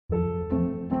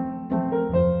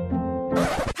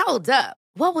Hold up.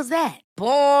 What was that?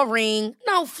 Boring.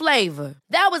 No flavor.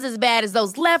 That was as bad as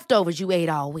those leftovers you ate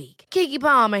all week. Keke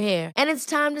Palmer here. And it's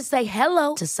time to say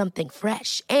hello to something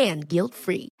fresh and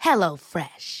guilt-free. Hello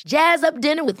Fresh. Jazz up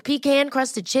dinner with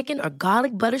pecan-crusted chicken or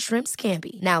garlic butter shrimp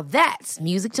scampi. Now that's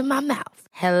music to my mouth.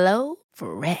 Hello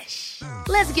Fresh.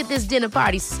 Let's get this dinner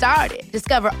party started.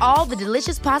 Discover all the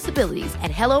delicious possibilities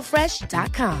at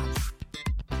hellofresh.com.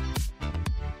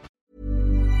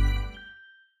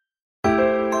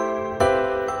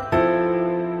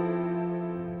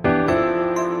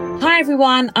 Hi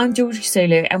everyone, I'm Georgie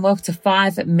Sulu and welcome to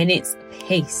 5 Minutes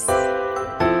Peace.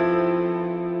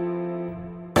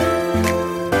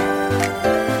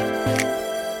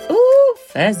 Ooh,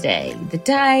 Thursday, the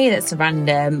day that's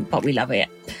random, but we love it.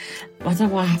 I don't know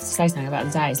why I have to say something about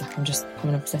the day. It's like I'm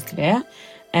obsessed with it.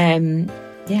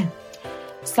 Yeah.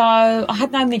 So I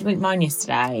had no midweek moan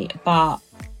yesterday, but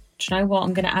do you know what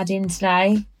I'm going to add in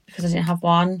today? Because I didn't have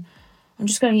one. I'm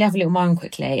just going to have a little moan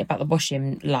quickly about the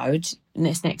washing load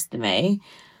that's next to me.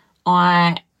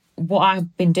 What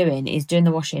I've been doing is doing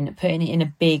the washing, putting it in a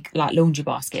big laundry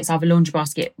basket. So I have a laundry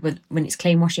basket when it's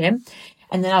clean washing,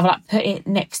 and then I've put it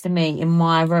next to me in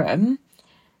my room.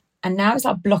 And now it's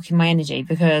blocking my energy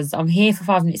because I'm here for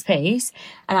 5 minutes peace,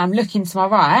 and I'm looking to my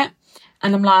right,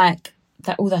 and I'm like,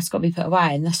 that's got to be put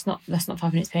away, and that's not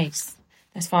 5 minutes peace.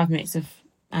 That's 5 minutes of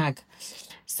ag.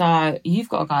 So you've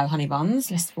got to go, honey buns.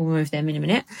 We'll move them in a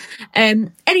minute.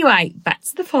 Anyway, back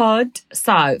to the pod.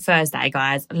 So Thursday,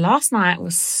 guys. Last night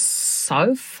was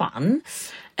so fun.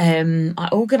 I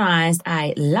organised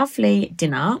a lovely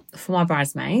dinner for my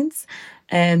bridesmaids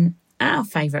at our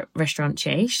favourite restaurant,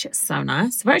 Chiche. So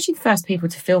nice. We're actually the first people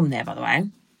to film there, by the way.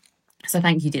 So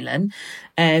thank you, Dylan.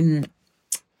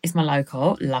 It's my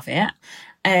local. Love it.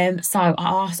 So I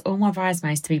asked all my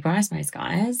bridesmaids to be bridesmaids,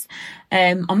 guys.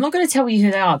 I'm not going to tell you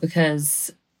who they are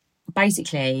because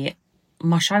basically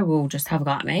my show will just have a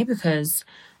go at me because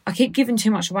I keep giving too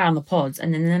much away on the pods,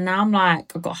 and then now I'm I've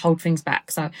got to hold things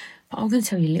back. But I'm going to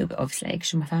tell you a little bit, obviously,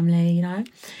 because you're my family, you know.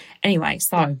 Anyway,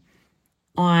 so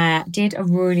I did a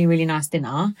really, really nice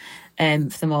dinner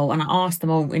for them all, and I asked them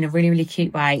all in a really, really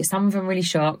cute way. Some of them really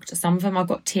shocked. Some of them I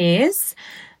got tears.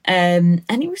 And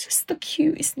it was just the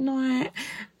cutest night.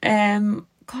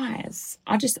 Guys,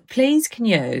 please can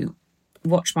you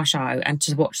watch my show and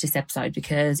just watch this episode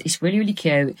because it's really, really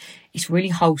cute. It's really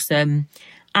wholesome.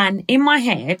 And in my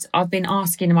head, I've been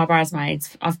asking my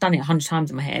bridesmaids, I've done it 100 times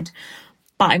in my head,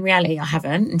 but in reality I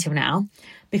haven't until now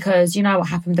because you know what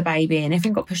happened with the baby and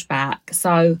everything got pushed back.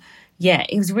 So yeah,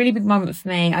 it was a really big moment for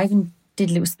me. I even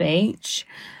did a little speech.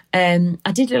 I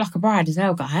did look like a bride as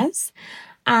well, guys.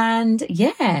 And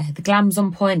yeah, the glam was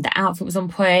on point, the outfit was on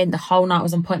point, the whole night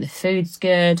was on point, the food's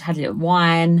good, had a little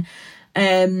wine.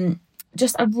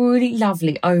 Just a really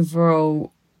lovely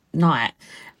overall night.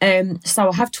 So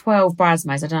I have 12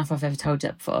 bridesmaids. I don't know if I've ever told you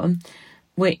that before,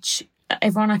 which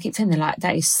everyone I keep telling, they're like,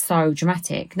 that is so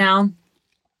dramatic. Now,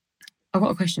 I've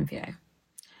got a question for you.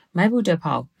 Maybe we'll do a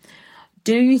poll.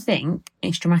 Do you think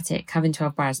it's dramatic having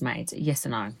 12 bridesmaids? Yes or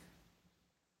no?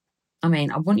 I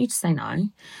mean, I want you to say no.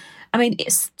 I mean,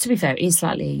 to be fair, it is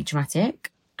slightly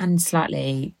dramatic and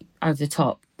slightly over the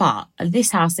top, but this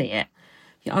is how I see it.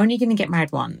 You're only going to get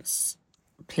married once,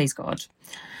 please God.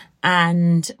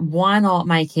 And why not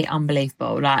make it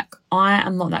unbelievable? I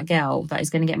am not that girl that is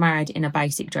going to get married in a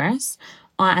basic dress.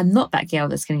 I am not that girl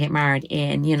that's going to get married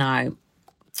in,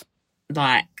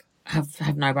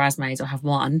 have no bridesmaids or have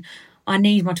one. I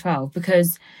need my 12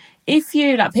 because if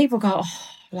you, people go,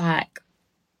 I'd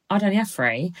only have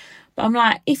 3. But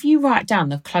I'm if you write down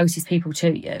the closest people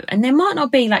to you, and there might not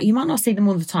be, you might not see them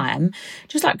all the time,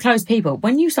 just close people,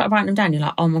 when you start writing them down,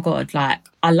 you're oh my God,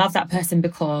 I love that person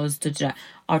because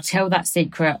I'll tell that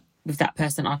secret with that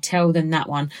person. I'll tell them that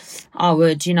one. I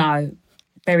would,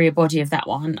 bury a body of that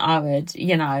one. I would,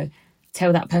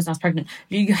 tell that person I was pregnant.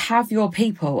 You have your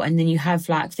people and then you have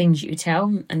things you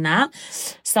tell and that.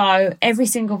 So every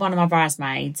single one of my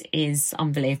bridesmaids is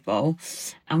unbelievable.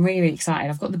 I'm really, really excited.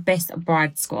 I've got the best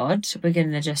bride squad. We're going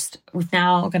to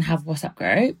now going to have a WhatsApp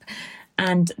group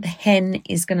and the hen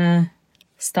is going to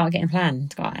start getting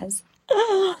planned, guys.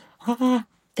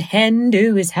 The hen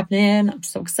do is happening. I'm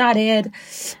so excited.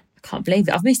 I can't believe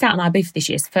it. I've missed out on Ibiza this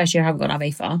year. It's the first year I haven't got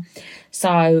Ibiza.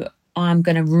 So I'm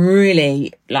going to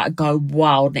really go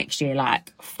wild next year,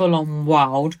 full on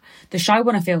wild. The show,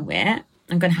 when I film it,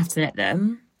 I'm going to have to let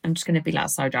them. I'm just going to be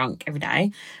so drunk every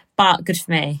day. But good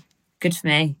for me. Good for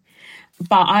me.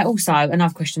 But I also,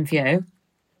 another question for you.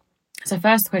 So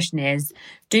first question is,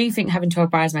 do you think having 12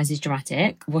 bridesmaids is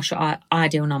dramatic? What's your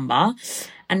ideal number?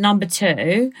 And number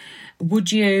 2,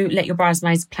 would you let your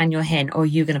bridesmaids plan your hen, or are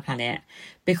you going to plan it?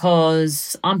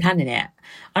 Because I'm planning it.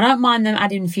 I don't mind them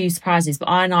adding a few surprises, but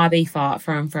I know Ibiza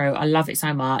through and through. I love it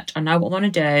so much. I know what I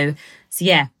want to do. So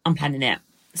yeah, I'm planning it.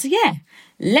 So yeah,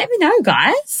 let me know,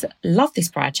 guys. Love this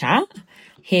bride chat.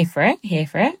 Here for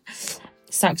it.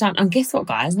 So excited. And guess what,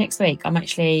 guys? Next week, I'm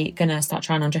actually going to start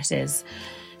trying on dresses.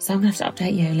 So I'm going to have to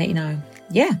update you and let you know.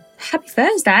 Yeah, happy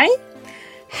Thursday.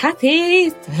 Happy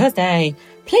Thursday.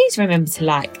 Please remember to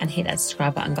like and hit that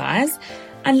subscribe button, guys.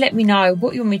 And let me know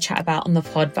what you want me to chat about on the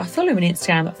pod by following me on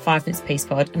Instagram at 5 Minutes Peace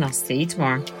Pod. And I'll see you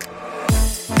tomorrow.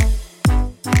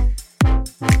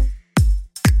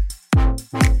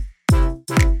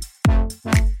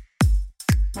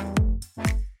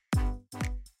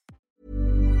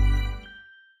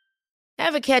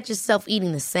 Ever catch yourself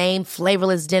eating the same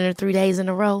flavorless dinner 3 days in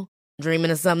a row?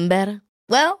 Dreaming of something better?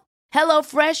 Well,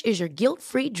 HelloFresh is your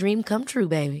guilt-free dream come true,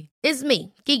 baby. It's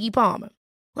me, Keke Palmer.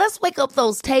 Let's wake up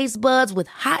those taste buds with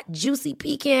hot, juicy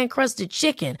pecan-crusted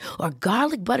chicken or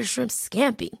garlic butter shrimp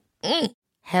scampi.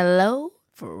 Hello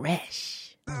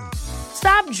Fresh.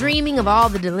 Stop dreaming of all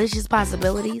the delicious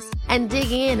possibilities and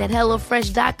dig in at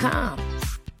HelloFresh.com.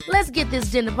 Let's get this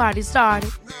dinner party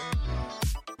started.